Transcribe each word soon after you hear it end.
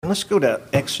Let's go to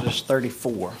Exodus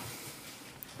 34.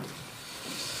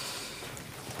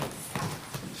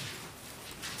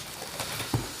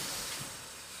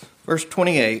 Verse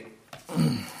 28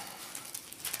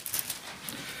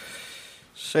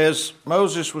 says,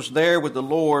 Moses was there with the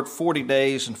Lord 40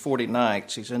 days and 40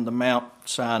 nights. He's in the Mount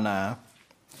Sinai.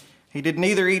 He did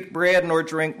neither eat bread nor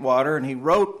drink water, and he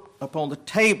wrote upon the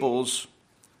tables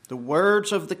the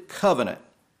words of the covenant,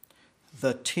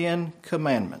 the 10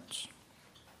 Commandments.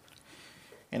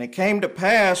 And it came to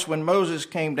pass when Moses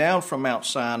came down from Mount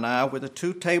Sinai with the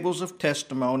 2 tables of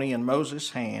testimony in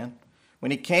Moses' hand,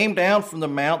 when he came down from the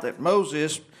mount, that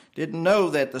Moses didn't know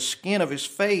that the skin of his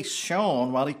face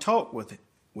shone while he talked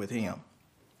with him.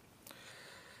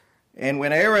 And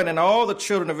when Aaron and all the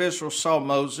children of Israel saw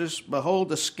Moses, behold,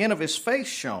 the skin of his face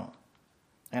shone,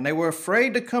 and they were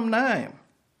afraid to come nigh him.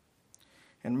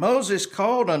 And Moses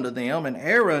called unto them, and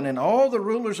Aaron and all the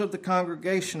rulers of the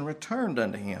congregation returned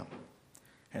unto him.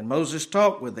 And Moses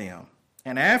talked with them.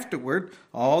 And afterward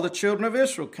all the children of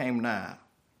Israel came nigh.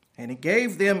 And he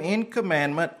gave them in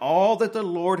commandment all that the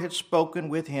Lord had spoken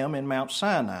with him in Mount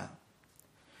Sinai.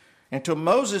 Until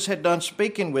Moses had done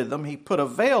speaking with them, he put a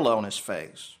veil on his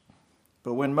face.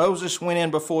 But when Moses went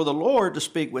in before the Lord to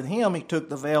speak with him, he took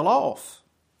the veil off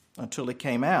until he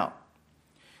came out.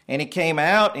 And he came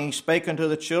out, and he spake unto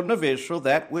the children of Israel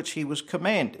that which he was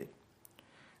commanded.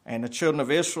 And the children of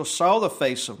Israel saw the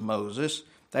face of Moses,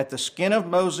 that the skin of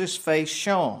Moses' face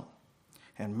shone.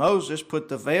 And Moses put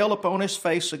the veil upon his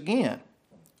face again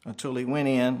until he went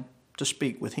in to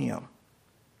speak with him.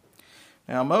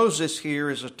 Now Moses here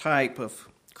is a type of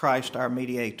Christ our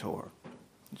mediator.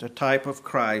 It's a type of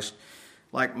Christ.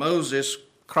 Like Moses,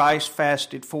 Christ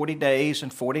fasted 40 days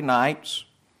and 40 nights.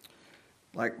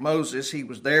 Like Moses, he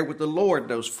was there with the Lord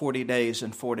those 40 days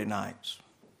and 40 nights.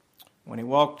 When he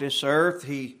walked this earth,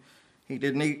 he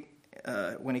didn't eat.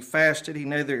 When he fasted, he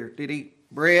neither did eat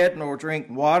bread nor drink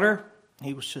water.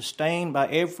 He was sustained by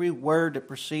every word that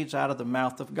proceeds out of the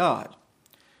mouth of God.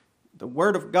 The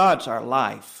word of God's our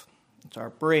life. It's our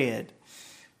bread.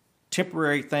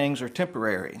 Temporary things are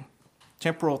temporary.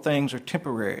 Temporal things are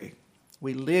temporary.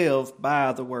 We live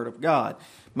by the word of God.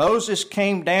 Moses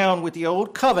came down with the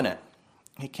old covenant.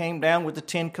 He came down with the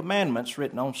 10 Commandments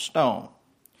written on stone.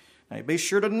 Now, be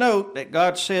sure to note that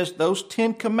God says those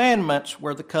 10 Commandments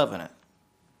were the covenant.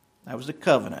 That was the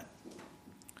covenant.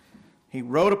 He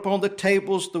wrote upon the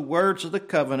tables the words of the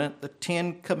covenant, the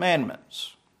 10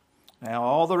 Commandments. Now,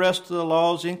 all the rest of the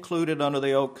laws included under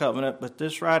the old covenant, but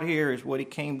this right here is what he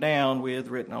came down with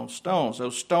written on stones.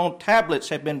 Those stone tablets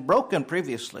had been broken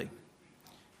previously.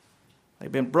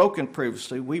 They've been broken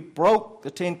previously. We broke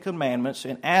the 10 Commandments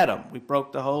in Adam. We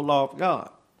broke the whole law of God.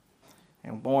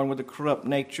 And born with a corrupt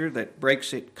nature that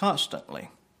breaks it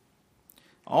constantly.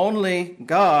 Only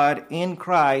God in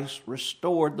Christ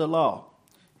restored the law.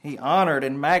 He honored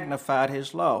and magnified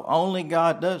his law. Only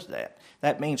God does that.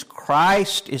 That means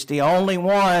Christ is the only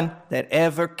one that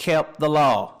ever kept the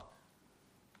law.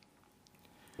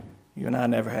 You and I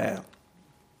never have.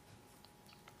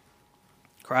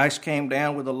 Christ came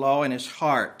down with the law in his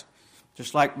heart.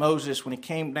 Just like Moses, when he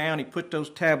came down, he put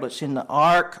those tablets in the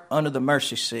ark under the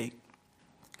mercy seat.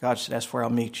 God said, that's where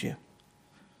I'll meet you.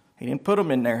 He didn't put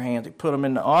them in their hands. He put them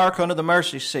in the ark under the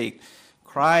mercy seat.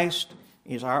 Christ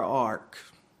is our ark.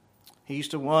 He's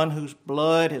the one whose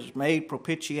blood has made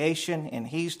propitiation, and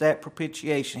he's that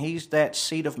propitiation. He's that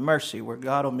seat of mercy where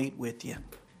God will meet with you,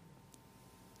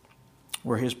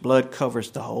 where his blood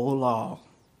covers the whole law.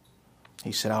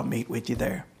 He said, I'll meet with you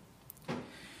there.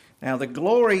 Now, the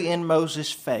glory in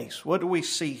Moses' face. What do we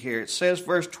see here? It says,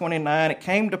 verse 29, it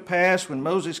came to pass when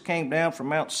Moses came down from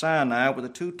Mount Sinai with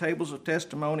the 2 tables of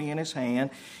testimony in his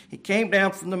hand, he came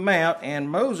down from the mount,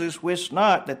 and Moses wist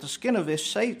not that the skin of his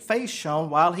face shone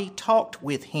while he talked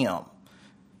with him.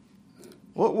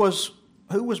 Who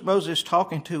was Moses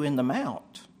talking to in the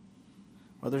mount?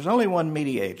 Well, there's only one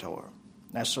mediator.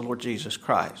 That's the Lord Jesus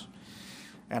Christ.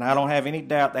 And I don't have any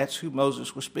doubt that's who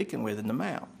Moses was speaking with in the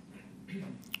mount.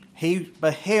 He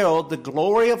beheld the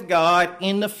glory of God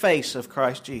in the face of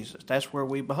Christ Jesus. That's where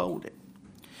we behold it.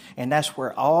 And that's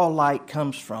where all light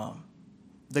comes from.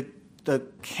 The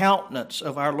countenance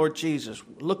of our Lord Jesus.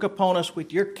 Look upon us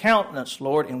with your countenance,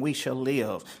 Lord, and we shall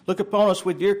live. Look upon us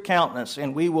with your countenance,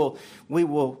 and we will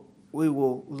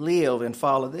live and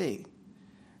follow thee.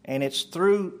 And it's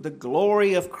through the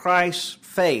glory of Christ's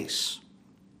face,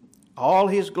 all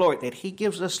his glory, that he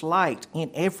gives us light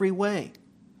in every way.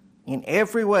 In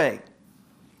every way.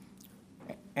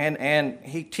 And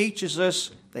he teaches us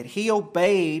that he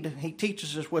obeyed. He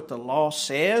teaches us what the law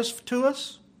says to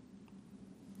us.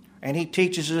 And he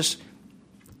teaches us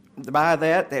by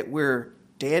that we're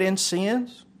dead in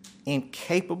sins,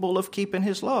 incapable of keeping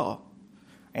his law.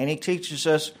 And he teaches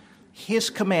us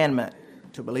his commandment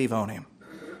to believe on him,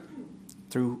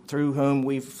 through whom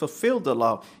we've fulfilled the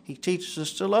law. He teaches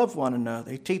us to love one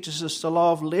another. He teaches us the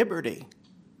law of liberty,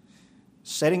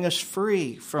 setting us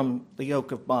free from the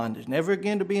yoke of bondage, never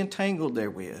again to be entangled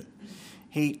therewith.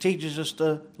 He teaches us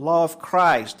the law of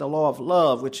Christ, the law of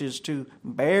love, which is to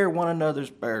bear one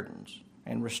another's burdens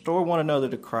and restore one another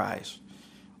to Christ.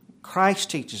 Christ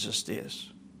teaches us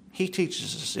this. He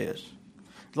teaches us this.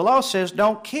 The law says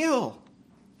don't kill.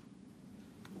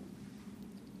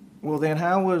 Well, then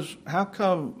how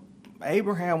come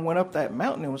Abraham went up that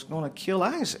mountain and was going to kill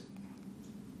Isaac?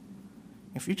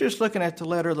 If you're just looking at the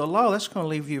letter of the law, that's going to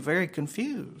leave you very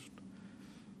confused.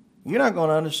 You're not going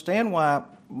to understand why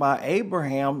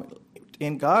Abraham,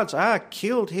 in God's eye,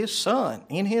 killed his son.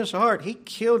 In his heart, he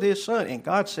killed his son. And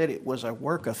God said it was a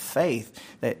work of faith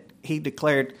that he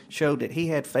declared, showed that he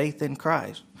had faith in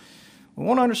Christ. We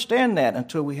won't understand that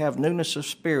until we have newness of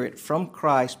spirit from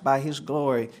Christ by his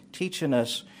glory, teaching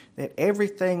us that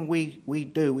everything we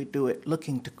do it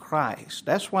looking to Christ.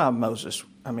 That's why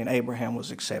Abraham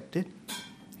was accepted.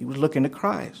 He was looking to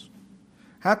Christ.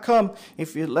 How come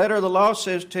if your letter of the law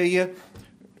says to you,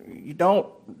 you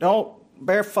don't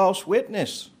bear false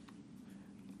witness?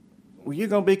 Well, you're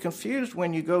going to be confused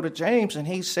when you go to James and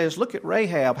he says, look at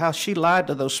Rahab, how she lied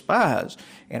to those spies,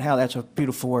 and how that's a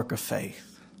beautiful work of faith.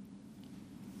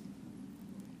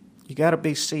 You got to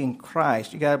be seeing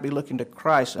Christ. You got to be looking to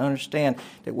Christ and understand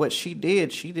that what she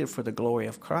did for the glory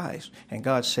of Christ. And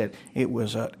God said it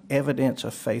was an evidence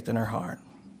of faith in her heart.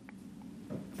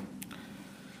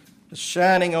 The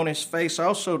shining on his face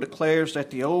also declares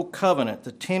that the old covenant,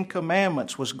 the 10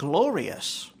 Commandments, was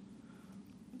glorious.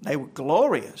 They were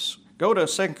glorious. Go to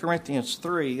 2 Corinthians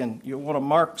 3, and you'll want to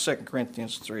mark 2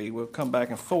 Corinthians 3. We'll come back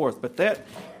and forth. But that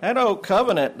old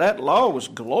covenant, that law was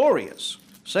glorious.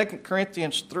 2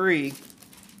 Corinthians 3,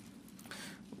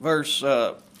 verse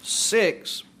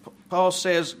 6, Paul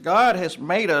says, God has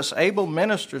made us able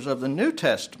ministers of the New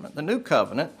Testament, the New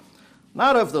Covenant,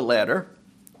 not of the letter,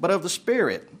 but of the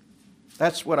Spirit.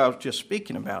 That's what I was just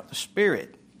speaking about, the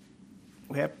Spirit.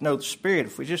 We have to know the Spirit.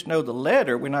 If we just know the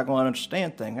letter, we're not going to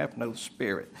understand things. We have to know the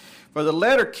Spirit. For the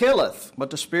letter killeth, but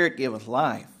the Spirit giveth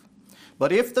life.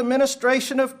 But if the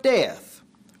ministration of death,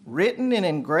 written and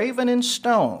engraven in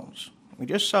stones, we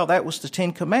just saw that was the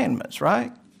 10 Commandments,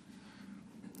 right?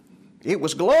 It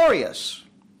was glorious,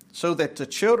 so that the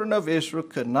children of Israel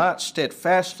could not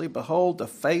steadfastly behold the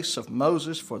face of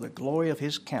Moses for the glory of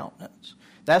his countenance.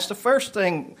 That's the first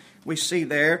thing we see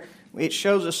there. It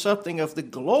shows us something of the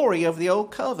glory of the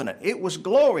old covenant. It was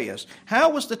glorious.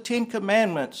 How was the 10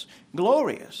 Commandments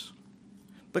glorious?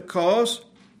 Because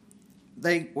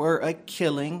they were a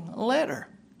killing letter.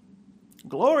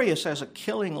 Glorious as a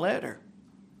killing letter.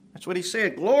 That's what he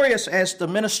said. Glorious as the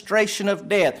ministration of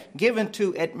death, given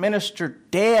to administer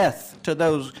death to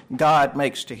those God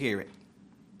makes to hear it.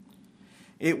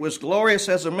 It was glorious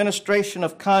as a ministration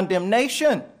of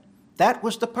condemnation. That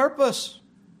was the purpose.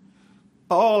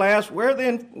 Paul asked, why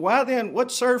then,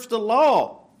 what serves the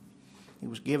law? He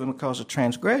was given because of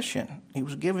transgression. He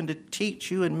was given to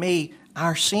teach you and me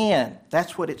our sin.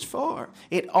 That's what it's for.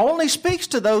 It only speaks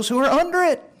to those who are under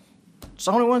it. It's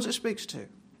the only ones it speaks to.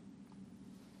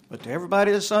 But to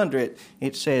everybody that's under it,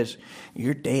 it says,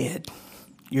 you're dead.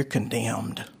 You're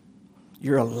condemned.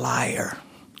 You're a liar.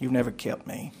 You've never kept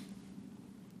me.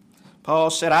 Paul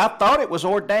said, I thought it was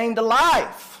ordained to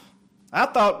life. I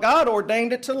thought God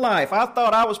ordained it to life. I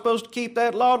thought I was supposed to keep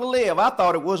that law to live. I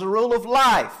thought it was a rule of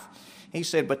life. He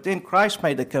said, but then Christ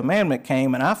made the commandment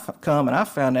came, and I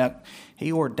found out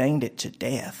he ordained it to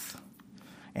death.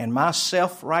 And my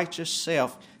self-righteous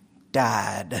self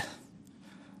died.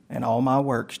 And all my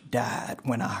works died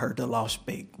when I heard the law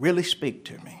really speak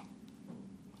to me.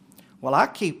 Well, I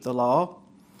keep the law.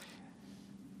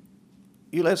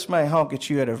 You let somebody honk at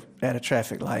you at a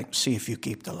traffic light, see if you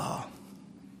keep the law.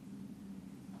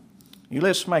 You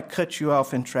let somebody cut you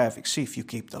off in traffic, see if you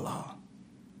keep the law.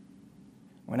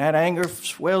 When that anger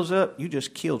swells up, you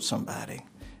just killed somebody.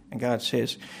 And God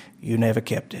says, you never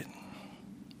kept it.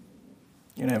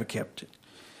 You never kept it.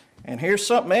 And here's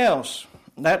something else.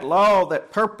 That law,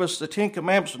 that purpose, the 10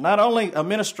 Commandments, not only a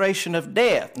ministration of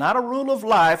death, not a rule of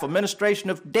life, a ministration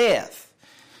of death.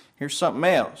 Here's something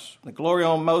else. The glory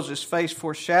on Moses' face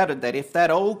foreshadowed that if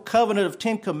that old covenant of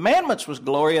 10 Commandments was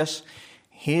glorious,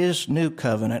 his new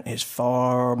covenant is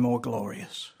far more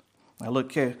glorious. Now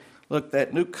look here. Look,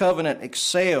 that new covenant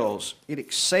excels. It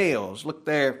excels. Look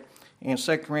there in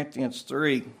 2 Corinthians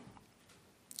 3.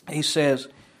 He says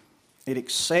it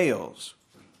excels.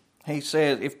 He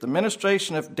says, if the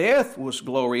ministration of death was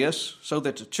glorious, so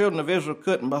that the children of Israel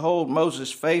couldn't behold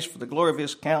Moses' face for the glory of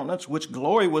his countenance, which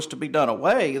glory was to be done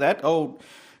away,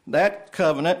 that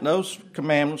covenant, those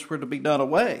commandments were to be done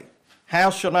away.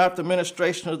 How shall not the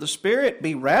ministration of the Spirit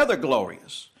be rather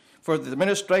glorious? For the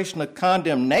ministration of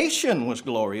condemnation was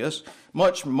glorious,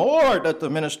 much more doth the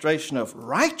ministration of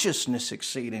righteousness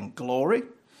exceed in glory.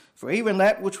 For even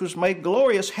that which was made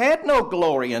glorious had no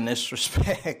glory in this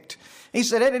respect. He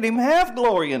said it didn't even have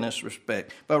glory in this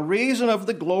respect, by reason of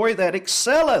the glory that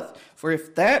excelleth. For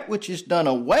if that which is done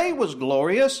away was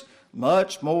glorious,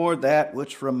 much more that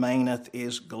which remaineth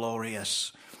is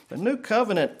glorious. The new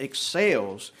covenant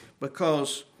excels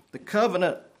because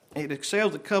it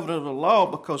excels the covenant of the law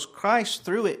because Christ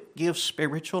through it gives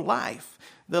spiritual life.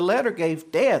 The letter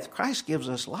gave death. Christ gives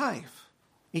us life,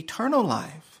 eternal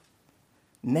life,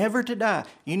 never to die.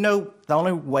 You know, the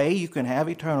only way you can have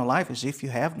eternal life is if you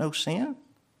have no sin.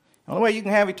 The only way you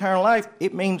can have eternal life,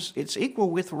 it means it's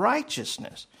equal with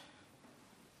righteousness.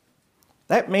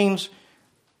 That means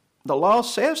the law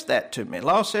says that to me. The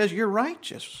law says you're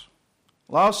righteous.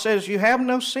 The law says you have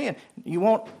no sin.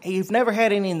 You've never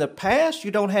had any in the past.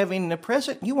 You don't have any in the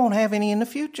present. You won't have any in the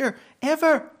future,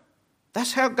 ever.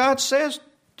 That's how God says.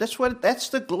 That's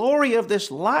the glory of this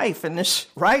life and this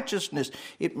righteousness.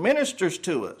 It ministers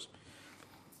to us.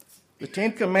 The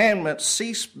Ten Commandments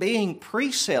cease being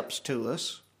precepts to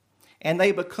us, and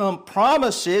they become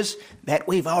promises that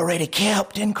we've already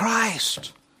kept in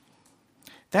Christ.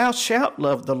 Thou shalt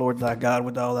love the Lord thy God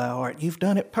with all thy heart. You've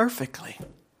done it perfectly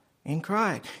in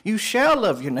Christ. You shall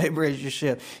love your neighbor as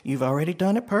yourself. You've already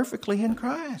done it perfectly in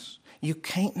Christ. You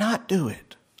can't not do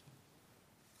it.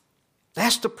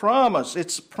 That's the promise.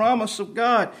 It's the promise of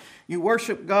God. You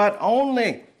worship God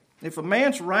only. If a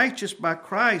man's righteous by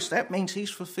Christ, that means he's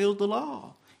fulfilled the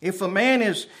law. If a man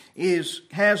has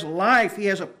life, he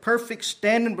has a perfect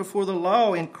standing before the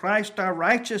law in Christ our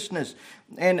righteousness.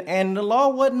 And the law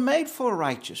wasn't made for a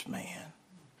righteous man.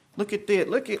 Look at this.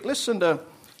 Listen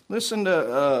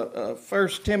to 1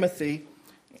 Timothy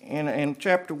in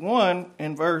chapter 1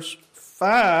 and verse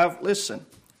 5. Listen.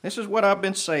 This is what I've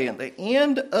been saying. The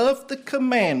end of the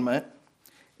commandment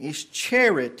is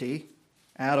charity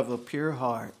out of a pure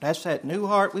heart. That's that new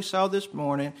heart we saw this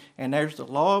morning, and there's the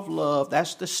law of love.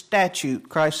 That's the statute.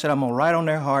 Christ said, I'm going to write on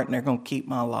their heart, and they're going to keep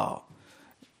my law.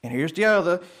 And here's the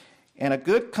other, and a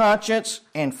good conscience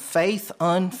and faith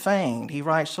unfeigned. He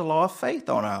writes the law of faith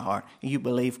on our heart. You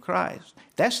believe Christ.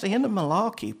 That's the end of my law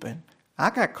keeping.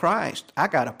 I got Christ. I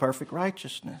got a perfect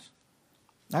righteousness.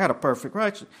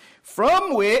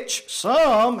 From which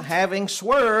some, having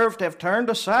swerved, have turned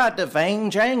aside to vain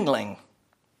jangling,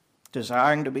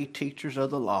 desiring to be teachers of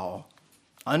the law,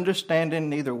 understanding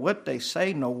neither what they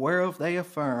say nor whereof they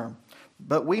affirm.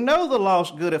 But we know the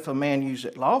law's good if a man use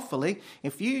it lawfully.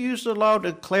 If you use the law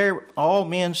to declare all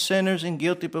men sinners and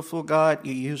guilty before God,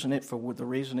 you're using it for the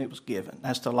reason it was given.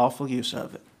 That's the lawful use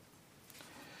of it.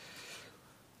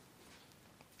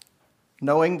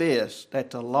 Knowing this,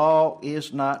 that the law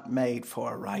is not made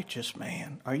for a righteous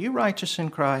man. Are you righteous in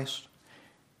Christ?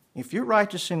 If you're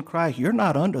righteous in Christ, you're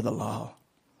not under the law.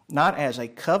 Not as a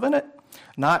covenant,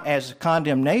 not as a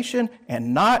condemnation,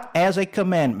 and not as a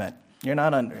commandment. You're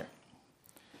not under it.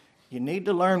 You need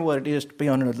to learn what it is to be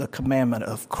under the commandment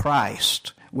of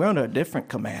Christ. We're under a different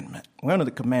commandment. We're under the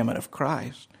commandment of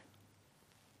Christ.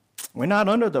 We're not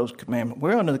under those commandments.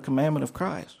 We're under the commandment of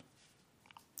Christ.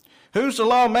 Who's the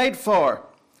law made for?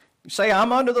 You say,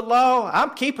 I'm under the law.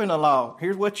 I'm keeping the law.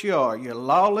 Here's what you are. You're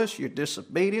lawless. You're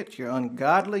disobedient. You're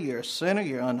ungodly. You're a sinner.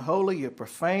 You're unholy. You're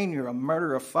profane. You're a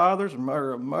murderer of fathers, a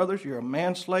murderer of mothers. You're a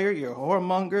manslayer. You're a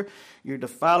whoremonger. You're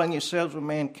defiling yourselves with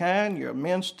mankind. You're a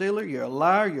men stealer. You're a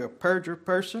liar. You're a perjured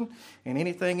person. And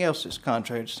anything else that's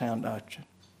contrary to sound doctrine.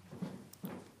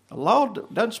 The law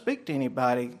doesn't speak to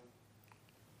anybody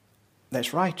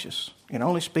that's righteous. It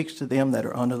only speaks to them that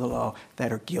are under the law,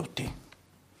 that are guilty.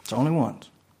 It's the only ones.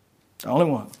 The only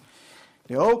one.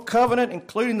 The old covenant,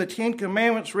 including the Ten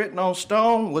Commandments written on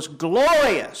stone, was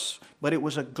glorious, but it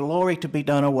was a glory to be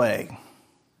done away.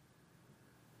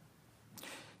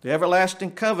 The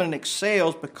everlasting covenant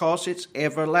excels because it's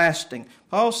everlasting.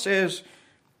 Paul says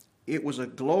it was a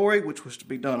glory which was to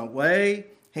be done away.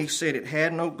 He said it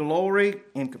had no glory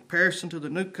in comparison to the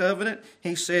new covenant.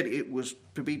 He said it was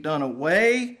to be done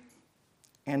away,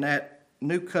 and that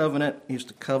new covenant is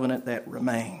the covenant that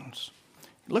remains.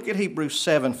 Look at Hebrews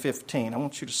 7:15. I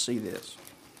want you to see this.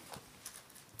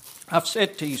 I've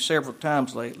said to you several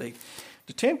times lately,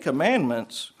 the Ten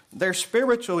Commandments, they're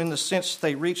spiritual in the sense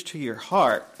they reach to your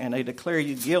heart and they declare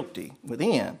you guilty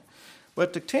within.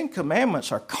 But the Ten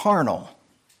Commandments are carnal.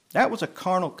 That was a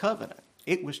carnal covenant.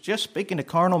 It was just speaking to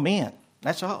carnal men.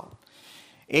 That's all.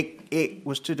 It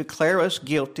was to declare us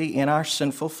guilty in our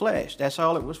sinful flesh. That's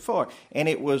all it was for. And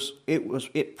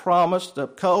it promised, the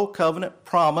old covenant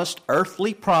promised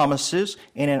earthly promises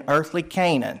in an earthly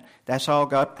Canaan. That's all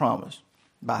God promised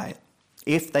by it,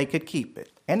 if they could keep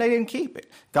it. And they didn't keep it.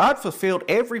 God fulfilled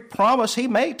every promise he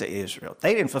made to Israel.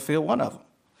 They didn't fulfill one of them.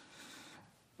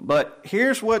 But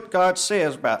here's what God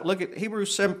says about it. Look at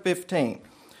Hebrews 7:15.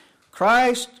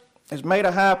 Christ is made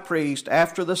a high priest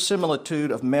after the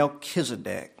similitude of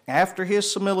Melchizedek. After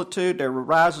his similitude, there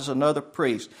arises another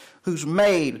priest who's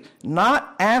made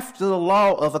not after the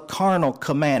law of a carnal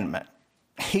commandment.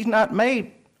 He's not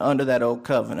made under that old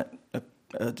covenant,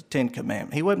 the Ten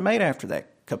Commandments. He wasn't made after that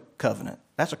covenant.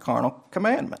 That's a carnal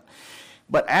commandment.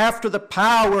 But after the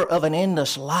power of an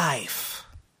endless life.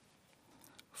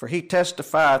 For he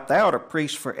testifieth, thou art a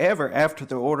priest forever after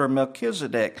the order of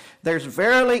Melchizedek. There's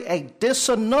verily a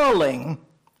disannulling.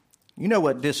 You know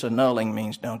what disannulling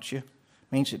means, don't you? It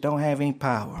means it don't have any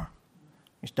power.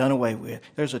 It's done away with.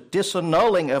 There's a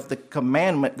disannulling of the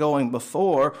commandment going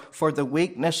before for the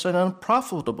weakness and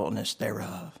unprofitableness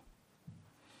thereof.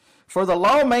 For the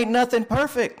law made nothing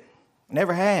perfect.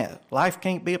 Never has. Life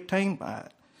can't be obtained by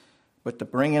it. But the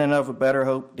bringing in of a better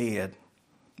hope did,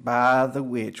 by the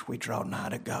which we draw nigh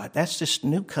to God. That's this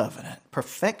new covenant.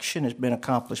 Perfection has been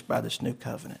accomplished by this new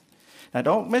covenant. Now,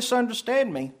 don't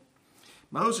misunderstand me.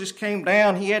 Moses came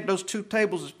down. He had those 2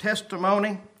 tables of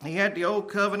testimony. He had the old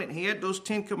covenant. He had those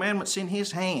 10 commandments in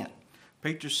his hand.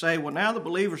 Preachers say, well, now the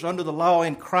believer's under the law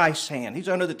in Christ's hand. He's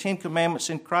under the 10 commandments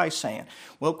in Christ's hand.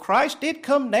 Well, Christ did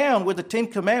come down with the 10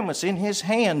 commandments in his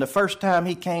hand the first time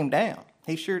he came down.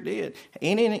 He sure did.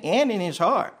 And in his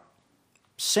heart.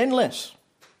 Sinless.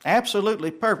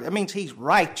 Absolutely perfect. That means he's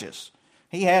righteous.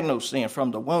 He had no sin from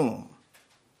the womb.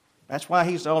 That's why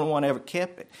he's the only one that ever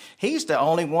kept it. He's the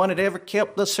only one that ever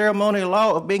kept the ceremonial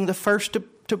law of being the first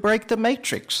to break the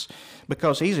matrix,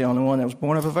 because he's the only one that was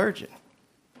born of a virgin.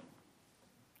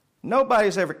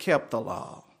 Nobody's ever kept the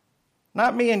law.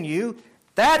 Not me and you.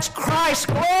 That's Christ's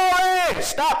glory.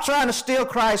 Stop trying to steal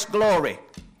Christ's glory.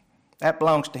 That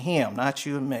belongs to him, not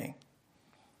you and me.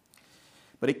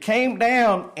 But he came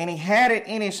down and he had it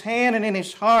in his hand and in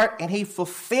his heart, and he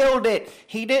fulfilled it.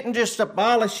 He didn't just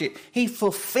abolish it. He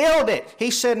fulfilled it.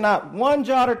 He said not one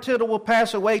jot or tittle will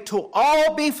pass away till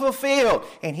all be fulfilled.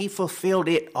 And he fulfilled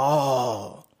it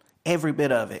all. Every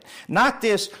bit of it. Not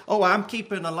this, oh, I'm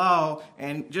keeping the law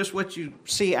and just what you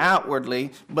see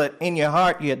outwardly, but in your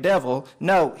heart you're a devil.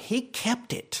 No, he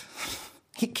kept it.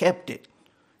 He kept it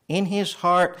in his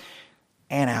heart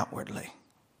and outwardly.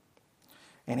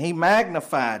 And he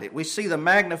magnified it. We see the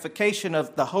magnification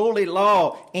of the holy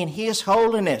law in his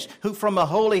holiness, who from a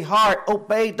holy heart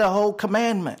obeyed the whole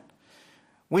commandment.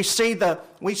 We see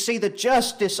the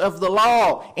justice of the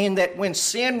law in that when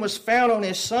sin was found on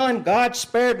his son, God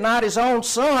spared not his own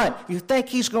son. You think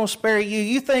he's going to spare you?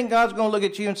 You think God's going to look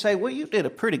at you and say, well, you did a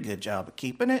pretty good job of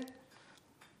keeping it.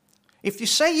 If you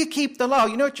say you keep the law,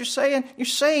 you know what you're saying? You're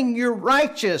saying you're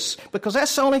righteous, because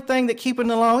that's the only thing that keeping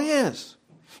the law is.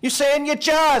 You're saying you're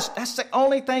just. That's the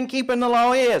only thing keeping the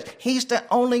law is. He's the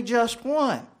only just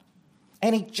one.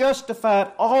 And he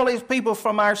justified all his people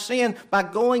from our sin by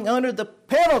going under the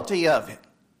penalty of it.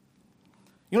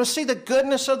 You want to see the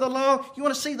goodness of the law? You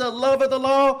want to see the love of the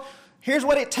law? Here's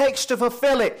what it takes to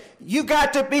fulfill it. You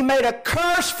got to be made a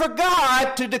curse for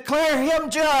God to declare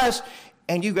him just.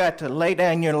 And you got to lay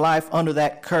down your life under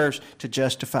that curse to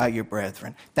justify your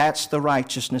brethren. That's the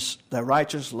righteousness, the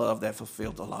righteous love that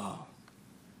fulfilled the law.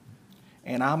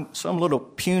 And I'm some little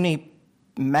puny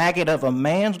maggot of a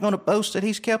man's going to boast that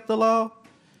he's kept the law?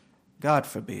 God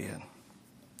forbid.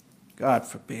 God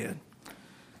forbid.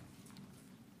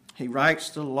 He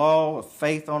writes the law of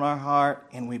faith on our heart,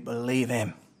 and we believe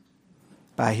him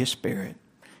by his Spirit.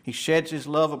 He sheds his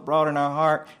love abroad in our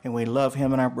heart, and we love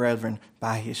him and our brethren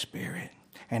by his Spirit.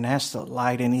 And that's the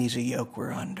light and easy yoke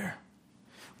we're under.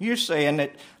 You're saying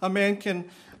that a man can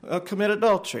commit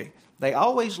adultery. They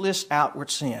always list outward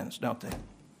sins, don't they?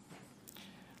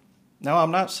 No,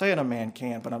 I'm not saying a man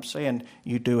can, but I'm saying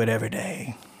you do it every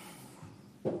day.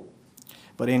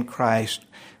 But in Christ,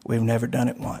 we've never done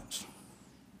it once.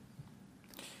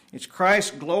 It's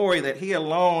Christ's glory that he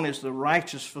alone is the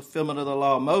righteous fulfillment of the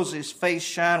law. Moses' face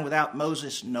shined without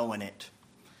Moses knowing it.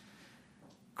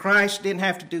 Christ didn't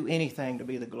have to do anything to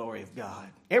be the glory of God.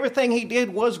 Everything he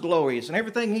did was glorious, and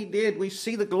everything he did, we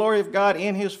see the glory of God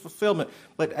in his fulfillment.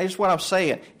 But that's what I'm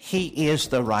saying. He is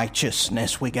the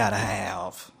righteousness we got to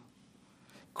have.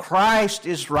 Christ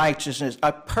is righteousness.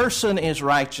 A person is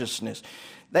righteousness.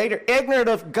 They are ignorant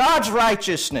of God's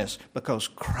righteousness because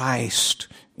Christ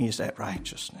is that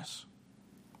righteousness.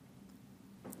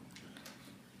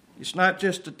 It's not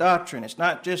just a doctrine. It's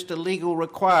not just a legal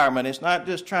requirement. It's not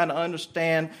just trying to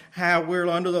understand how we're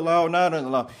under the law or not under the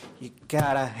law. You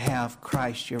got to have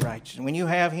Christ, your righteousness. When you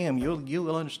have him, you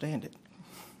will understand it.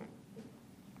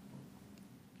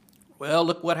 Well,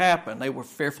 look what happened. They were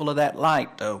fearful of that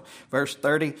light, though. Verse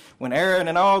 30, when Aaron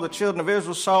and all the children of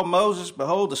Israel saw Moses,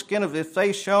 behold, the skin of his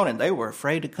face shone, and they were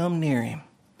afraid to come near him.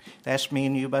 That's me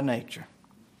and you by nature.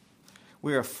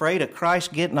 We're afraid of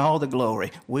Christ getting all the glory.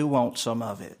 We want some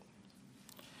of it.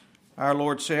 Our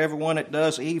Lord said, everyone that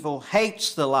does evil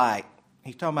hates the light.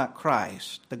 He's talking about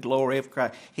Christ, the glory of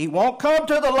Christ. He won't come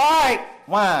to the light.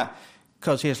 Why?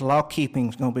 Because his law-keeping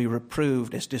is going to be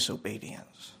reproved as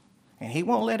disobedience. And he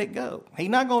won't let it go. He's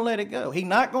not going to let it go. He's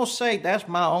not going to say, that's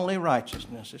my only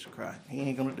righteousness is Christ. He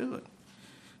ain't going to do it.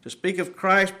 To speak of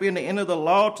Christ being the end of the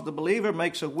law to the believer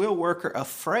makes a will worker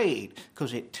afraid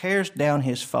because it tears down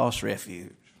his false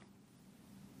refuge.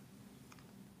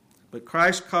 But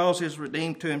Christ calls his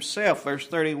redeemed to himself. Verse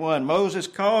 31, Moses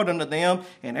called unto them,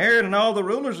 and Aaron and all the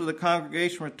rulers of the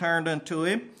congregation returned unto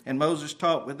him, and Moses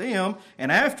talked with them.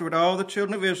 And afterward all the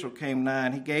children of Israel came nigh,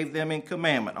 and he gave them in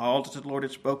commandment all that the Lord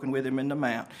had spoken with him in the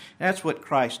mount. That's what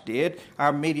Christ did.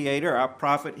 Our mediator, our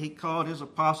prophet, he called his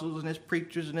apostles and his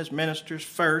preachers and his ministers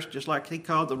first, just like he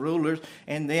called the rulers,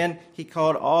 and then he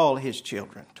called all his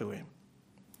children to him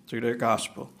through their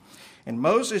gospel. And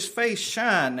Moses' face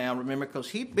shined now, remember,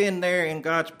 because he'd been there in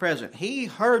God's presence. He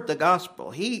heard the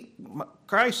gospel.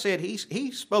 Christ said,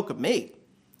 he spoke of me.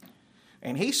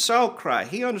 And he saw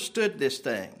Christ. He understood this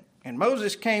thing. And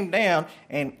Moses came down,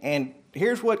 and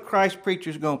here's what Christ's preacher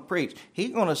is going to preach.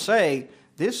 He's going to say,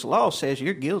 this law says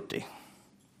you're guilty.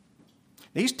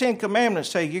 These 10 commandments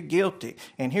say you're guilty.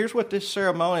 And here's what this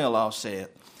ceremonial law said.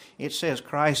 It says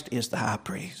Christ is the high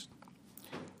priest.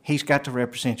 He's got to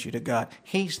represent you to God.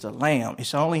 He's the Lamb.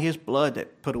 It's only his blood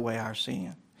that put away our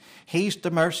sin. He's the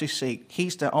mercy seat.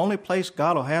 He's the only place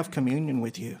God will have communion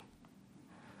with you.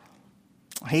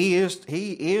 He is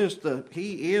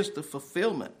the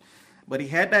fulfillment. But he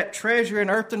had that treasure in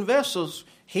earthen vessels.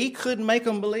 He couldn't make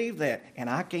them believe that.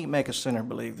 And I can't make a sinner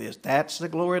believe this. That's the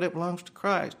glory that belongs to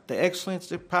Christ. The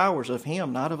excellence and powers of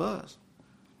him, not of us.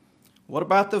 What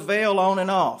about the veil on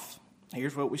and off?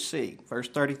 Here's what we see. Verse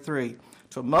 33.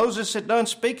 So Moses had done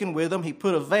speaking with him, he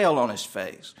put a veil on his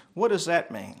face. What does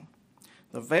that mean?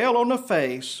 The veil on the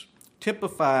face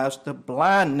typifies the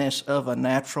blindness of a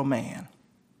natural man.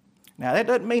 Now, that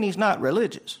doesn't mean he's not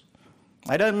religious.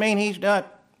 That doesn't mean he's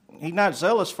not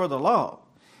zealous for the law,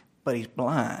 but he's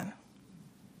blind.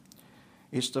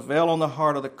 It's the veil on the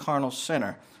heart of the carnal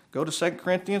sinner. Go to 2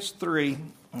 Corinthians 3,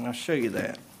 and I'll show you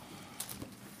that.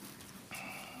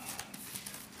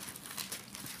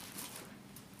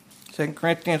 2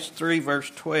 Corinthians 3, verse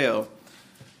 12.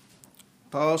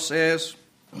 Paul says,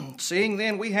 seeing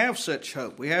then we have such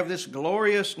hope. We have this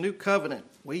glorious new covenant.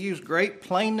 We use great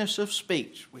plainness of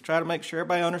speech. We try to make sure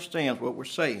everybody understands what we're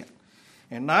saying.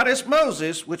 And not as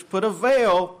Moses, which put a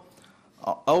veil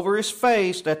over his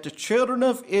face, that the children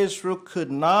of Israel could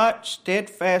not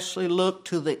steadfastly look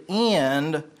to the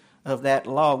end of that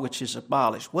law which is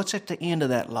abolished. What's at the end of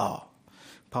that law?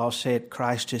 Paul said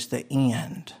Christ is the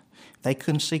end. They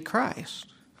couldn't see Christ.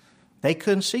 They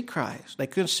couldn't see Christ. They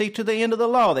couldn't see to the end of the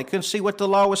law. They couldn't see what the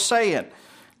law was saying.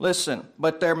 Listen,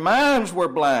 but their minds were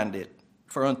blinded.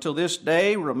 For until this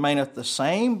day remaineth the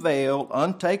same veil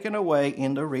untaken away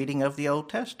in the reading of the Old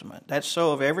Testament. That's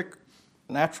so of every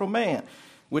natural man.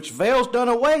 Which veil's done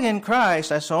away in Christ.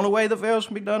 That's the only way the veil's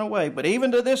can be done away. But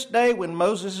even to this day, when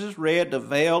Moses is read, the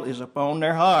veil is upon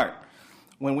their heart.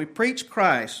 When we preach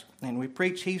Christ, and we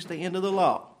preach he's the end of the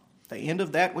law, the end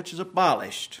of that which is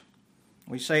abolished.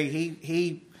 We say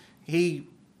he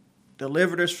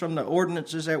delivered us from the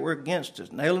ordinances that were against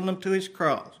us, nailing them to his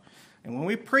cross. And when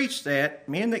we preach that,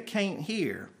 men that can't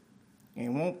hear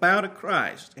and won't bow to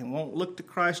Christ and won't look to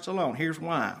Christ alone, here's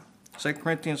why. 2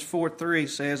 Corinthians 4:3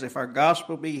 says, if our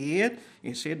gospel be hid,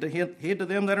 it's hid to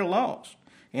them that are lost,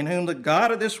 in whom the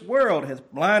God of this world hath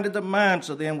blinded the minds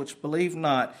of them which believe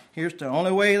not. Here's the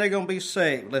only way they're going to be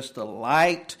saved, lest the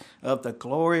light of the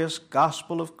glorious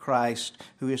gospel of Christ,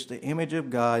 who is the image of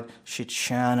God, should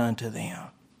shine unto them.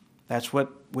 That's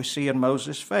what we see in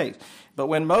Moses' face. But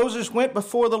when Moses went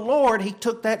before the Lord, he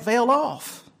took that veil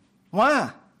off.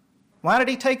 Why? Why did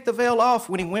he take the veil off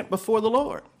when he went before the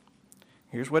Lord?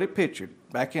 Here's what it pictured.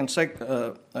 Back in 2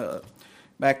 Corinthians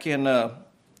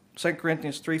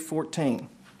 3:14.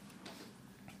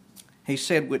 He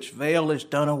said, which veil is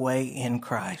done away in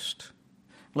Christ.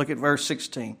 Look at verse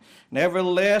 16.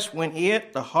 Nevertheless, when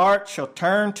the heart shall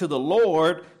turn to the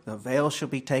Lord, the veil shall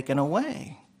be taken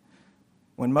away.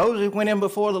 When Moses went in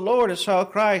before the Lord and saw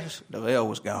Christ, the veil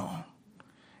was gone.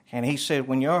 And he said,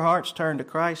 when your hearts turn to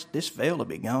Christ, this veil will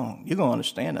be gone. You're going to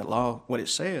understand that law, what it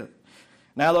says.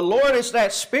 Now, the Lord is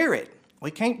that Spirit.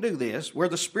 We can't do this. Where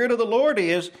the Spirit of the Lord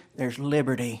is, there's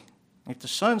liberty. If the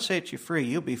Son sets you free,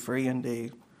 you'll be free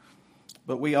indeed.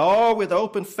 But we all with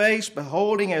open face,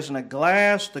 beholding as in a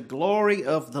glass the glory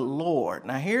of the Lord.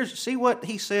 Now see what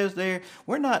he says there?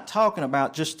 We're not talking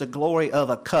about just the glory of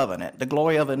a covenant, the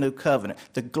glory of a new covenant.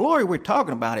 The glory we're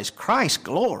talking about is Christ's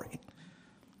glory.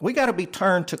 We got to be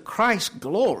turned to Christ's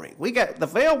glory. The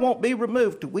veil won't be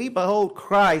removed till we behold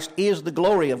Christ is the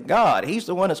glory of God. He's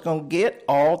the one that's going to get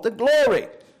all the glory.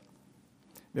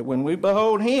 But when we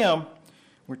behold him,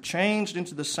 we're changed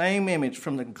into the same image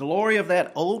from the glory of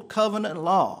that old covenant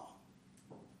law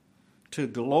to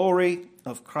glory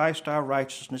of Christ our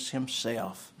righteousness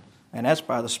himself. And that's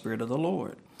by the Spirit of the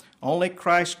Lord. Only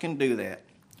Christ can do that.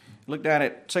 Look down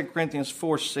at 2 Corinthians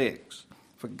 4:6.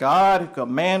 For God, who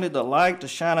commanded the light to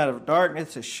shine out of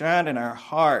darkness, has shined in our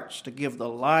hearts to give the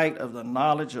light of the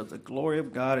knowledge of the glory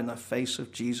of God in the face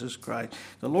of Jesus Christ.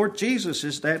 The Lord Jesus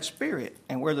is that Spirit.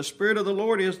 And where the Spirit of the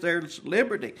Lord is, there's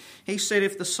liberty. He said,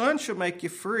 if the Son shall make you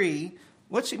free,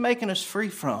 what's he making us free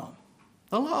from?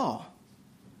 The law.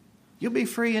 You'll be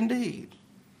free indeed.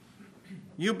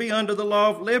 You'll be under the law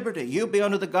of liberty. You'll be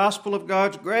under the gospel of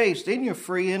God's grace. Then you're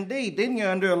free indeed. Then you're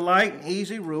under a light and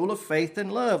easy rule of faith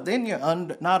and love. Then you're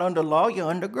not under law, you're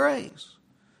under grace.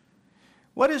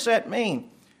 What does that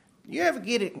mean? You ever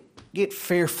get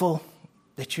fearful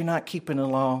that you're not keeping the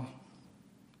law?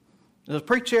 Does a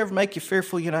preacher ever make you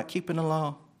fearful you're not keeping the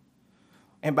law?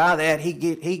 And by that,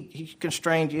 he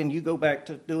constrains you and you go back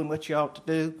to doing what you ought to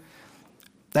do?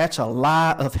 That's a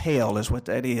lie of hell is what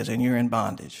that is, and you're in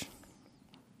bondage.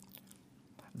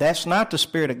 That's not the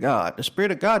Spirit of God. The Spirit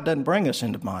of God doesn't bring us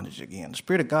into bondage again. The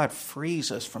Spirit of God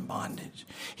frees us from bondage.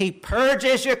 He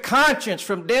purges your conscience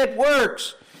from dead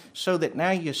works so that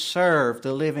now you serve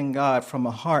the living God from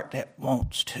a heart that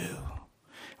wants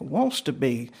to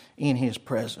be in his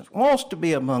presence, wants to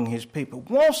be among his people,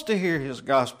 wants to hear his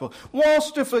gospel,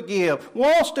 wants to forgive,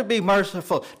 wants to be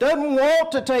merciful, doesn't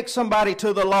want to take somebody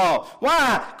to the law.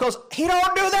 Why? Because he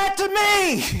don't do that to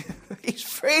me. He's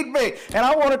freed me, and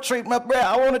I want to treat my brother.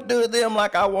 I want to do to them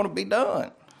like I want to be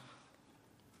done.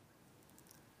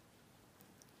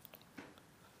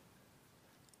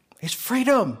 It's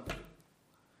freedom.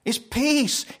 It's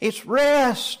peace. It's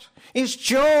rest. It's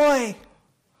joy.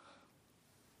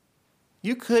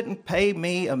 You couldn't pay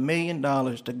me $1 million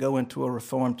to go into a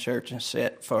Reformed church and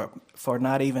sit for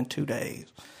not even 2 days.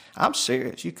 I'm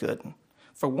serious. You couldn't.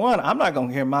 For one, I'm not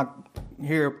going to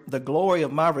hear the glory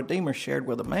of my Redeemer shared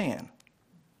with a man.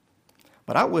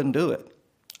 But I wouldn't do it.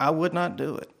 I would not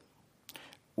do it.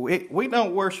 We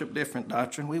don't worship different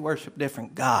doctrine. We worship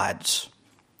different gods.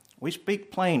 We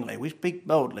speak plainly. We speak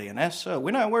boldly, and that's so.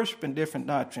 We're not worshiping different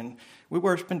doctrine. We're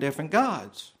worshiping different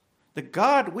gods. The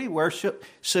God we worship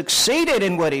succeeded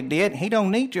in what he did. He don't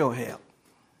need your help.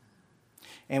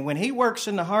 And when he works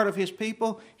in the heart of his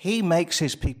people, he makes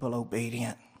his people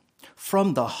obedient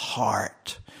from the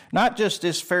heart. Not just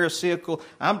this pharisaical,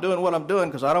 I'm doing what I'm doing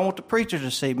because I don't want the preacher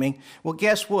to see me. Well,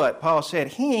 guess what? Paul said,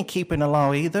 he ain't keeping the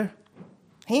law either.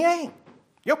 He ain't.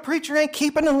 Your preacher ain't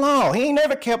keeping the law. He ain't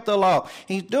never kept the law.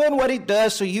 He's doing what he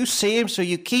does so you see him, so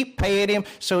you keep paying him,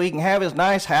 so he can have his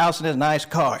nice house and his nice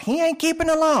car. He ain't keeping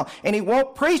the law. And he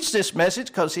won't preach this message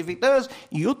because if he does,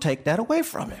 you'll take that away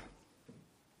from him.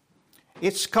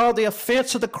 It's called the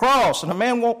offense of the cross, and a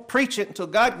man won't preach it until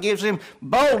God gives him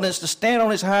boldness to stand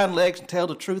on his hind legs and tell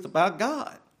the truth about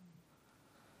God.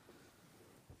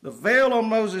 The veil on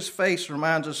Moses' face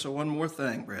reminds us of one more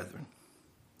thing, brethren.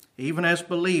 Even as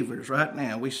believers right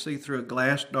now, we see through a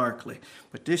glass darkly,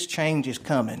 but this change is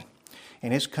coming,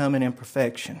 and it's coming in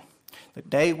perfection. The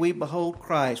day we behold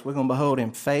Christ, we're going to behold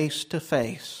him face to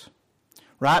face.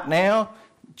 Right now,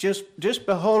 just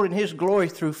beholding his glory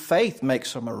through faith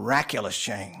makes a miraculous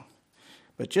change.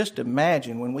 But just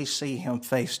imagine when we see him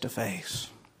face to face.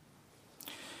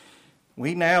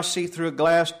 We now see through a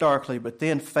glass darkly, but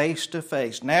then face to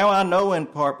face. Now I know in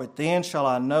part, but then shall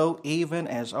I know even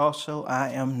as also I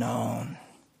am known.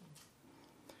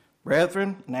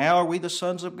 Brethren, now are we the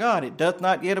sons of God. It doth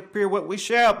not yet appear what we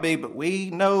shall be, but we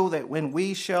know that when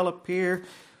he shall appear,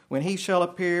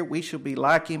 we shall be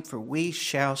like him, for we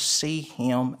shall see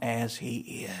him as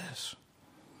he is.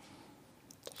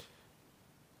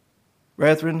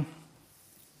 Brethren,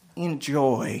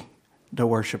 enjoy the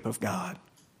worship of God.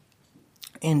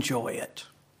 Enjoy it.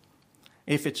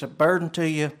 If it's a burden to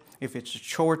you, if it's a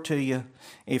chore to you,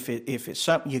 if it's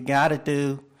something you got to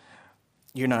do,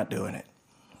 you're not doing it.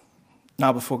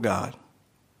 Not before God.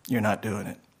 You're not doing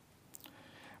it.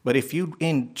 But if you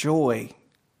enjoy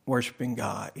worshiping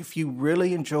God, if you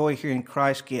really enjoy hearing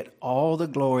Christ get all the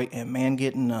glory and man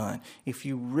getting none, if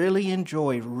you really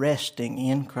enjoy resting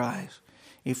in Christ,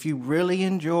 if you really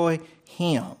enjoy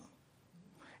Him,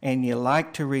 and you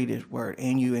like to read His Word,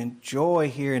 and you enjoy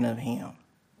hearing of Him,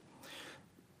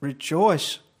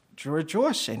 rejoice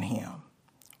in Him.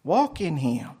 Walk in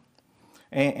Him.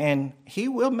 And He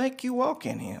will make you walk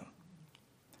in Him.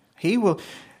 He will.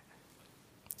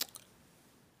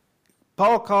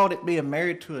 Paul called it being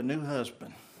married to a new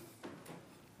husband.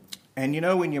 And you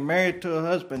know, when you're married to a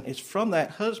husband, it's from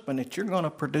that husband that you're going to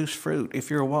produce fruit. If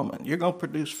you're a woman, you're going to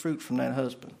produce fruit from that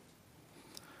husband.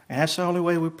 And that's the only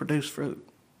way we produce fruit.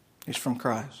 It's from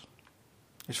Christ.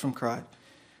 It's from Christ.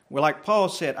 Well, like Paul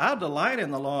said, I delight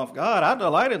in the law of God. I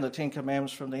delight in the 10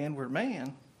 Commandments from the inward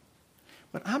man.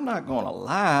 But I'm not going to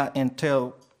lie and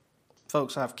tell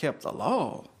folks I've kept the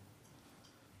law.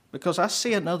 Because I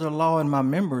see another law in my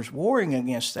members warring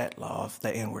against that law of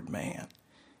the inward man.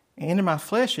 And in my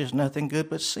flesh is nothing good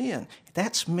but sin.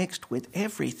 That's mixed with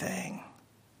everything.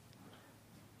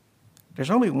 There's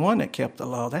only one that kept the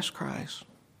law. That's Christ.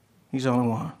 He's the only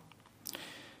one.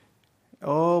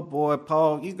 Oh boy,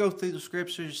 Paul, you go through the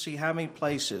scriptures, you see how many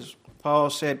places Paul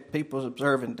said people's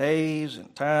observing days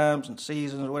and times and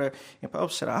seasons or whatever. And Paul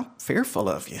said, I'm fearful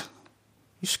of you.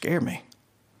 You scare me.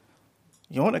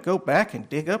 You want to go back and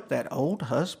dig up that old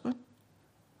husband?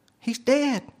 He's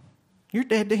dead. You're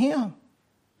dead to him.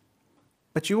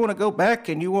 But you want to go back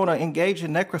and you want to engage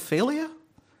in necrophilia?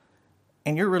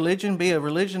 And your religion be a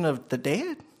religion of the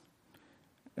dead?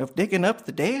 Of digging up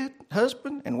the dead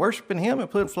husband and worshiping him and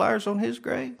putting flowers on his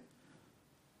grave?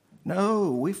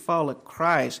 No, we follow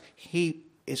Christ. He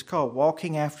is called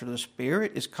walking after the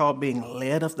Spirit. It's called being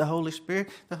led of the Holy Spirit.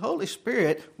 The Holy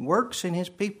Spirit works in His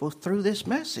people through this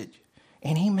message.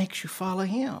 And He makes you follow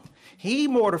Him. He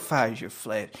mortifies your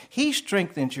flesh. He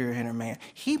strengthens your inner man.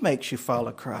 He makes you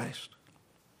follow Christ.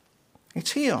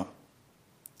 It's Him.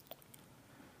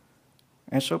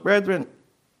 And so, brethren,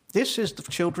 this is the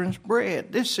children's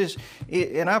bread. This is,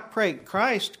 and I pray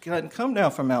Christ doesn't come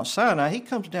down from Mount Sinai. He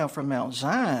comes down from Mount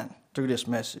Zion through this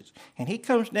message. And He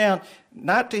comes down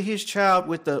not to His child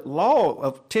with the law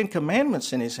of 10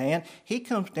 Commandments in His hand. He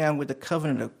comes down with the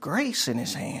covenant of grace in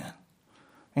His hand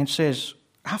and says,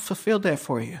 I fulfilled that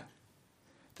for you.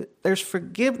 There's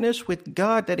forgiveness with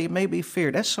God that He may be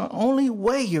feared. That's the only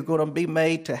way you're going to be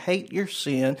made to hate your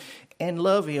sin and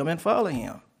love Him and follow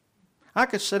Him. I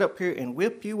could sit up here and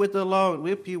whip you with the law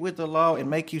and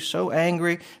make you so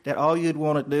angry that all you'd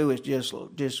want to do is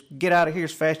just get out of here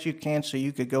as fast as you can so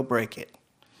you could go break it.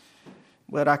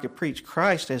 But I could preach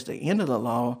Christ as the end of the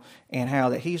law and how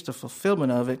that He's the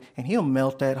fulfillment of it, and He'll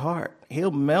melt that heart.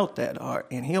 He'll melt that heart,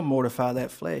 and He'll mortify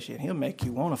that flesh, and He'll make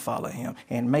you want to follow Him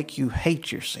and make you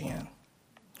hate your sin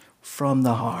from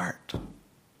the heart.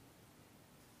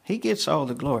 He gets all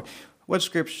the glory. What does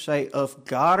Scripture say? Of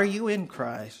God are you in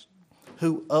Christ,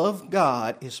 who of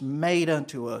God is made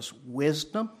unto us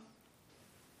wisdom,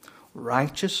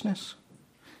 righteousness,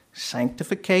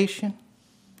 sanctification,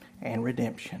 and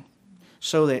redemption.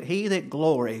 So that he that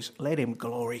glories, let him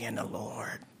glory in the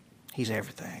Lord. He's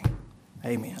everything.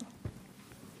 Amen.